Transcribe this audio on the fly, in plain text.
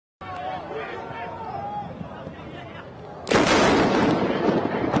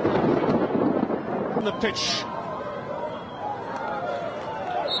on the pitch.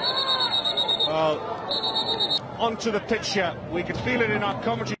 Onto the pitch here. We could feel it in our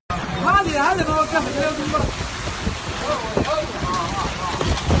commentary. Well,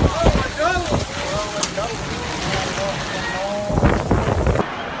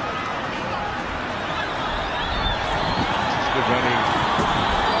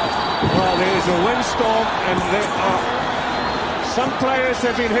 there is a windstorm, and some players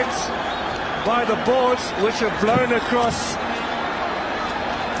have been hit by the boards which have blown across.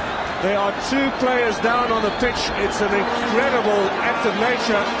 There are 2 players down on the pitch. It's an incredible act of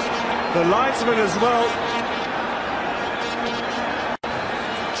nature. The linesman as well.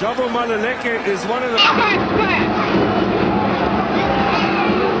 Jabo Maluleke is one of the...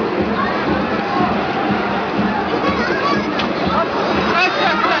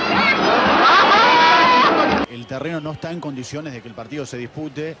 El terreno no está en condiciones de que el partido se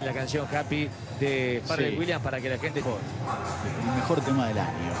dispute. La canción Happy de Pharrell Williams para que la gente... El mejor tema del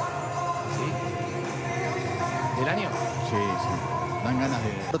año. ¿Sí? ¿Del año? Sí, sí. Dan ganas de...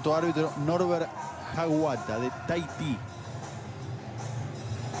 Cuarto árbitro Norbert Haguata de Tahití.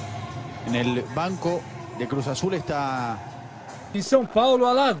 En el banco de Cruz Azul está... Em São Paulo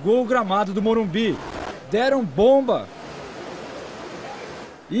alagou o gramado do Morumbi. Deram bomba.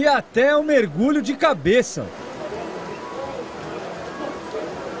 E até um mergulho de cabeça.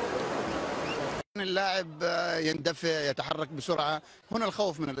 اللاعب يندفع يتحرك بسرعة، هنا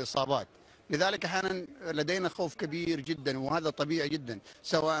الخوف من الإصابات، لذلك أحيانا لدينا خوف كبير جدا، وهذا طبيعي جدا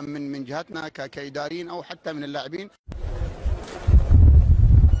سواء من جهتنا كإداريين أو حتى من اللاعبين.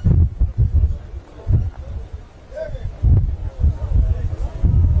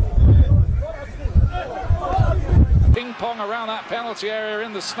 Ping pong around that penalty area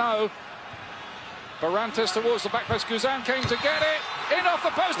in the snow. Barantes towards the back post. Guzan came to get it. In off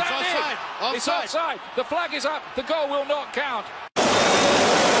the post. It's offside. It's offside. The flag is up. The goal will not count.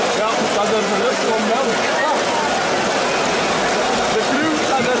 Ja, dat is een lucht om wel. De vloer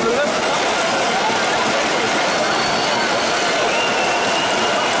staat in de lucht.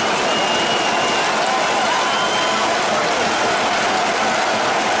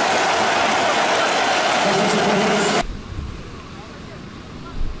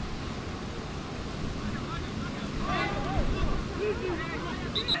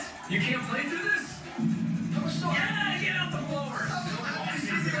 You can't play through this? Yeah, get out the blower. I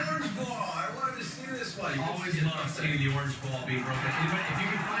see the orange ball. I wanted to see this one. You always love seeing the orange ball being broken. Anyway, if you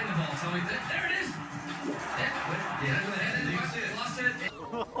can find the ball, tell me that. There it is. Yeah, lost it.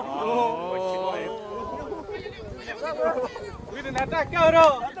 Miren, atrás,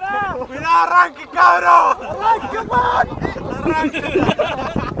 cabrón. Atrás. Mira, arranque, cabrón. Arranque, man. Arranque.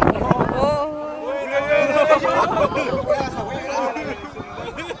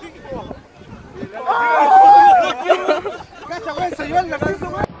 Cacha, güey, se lleva la cabeza.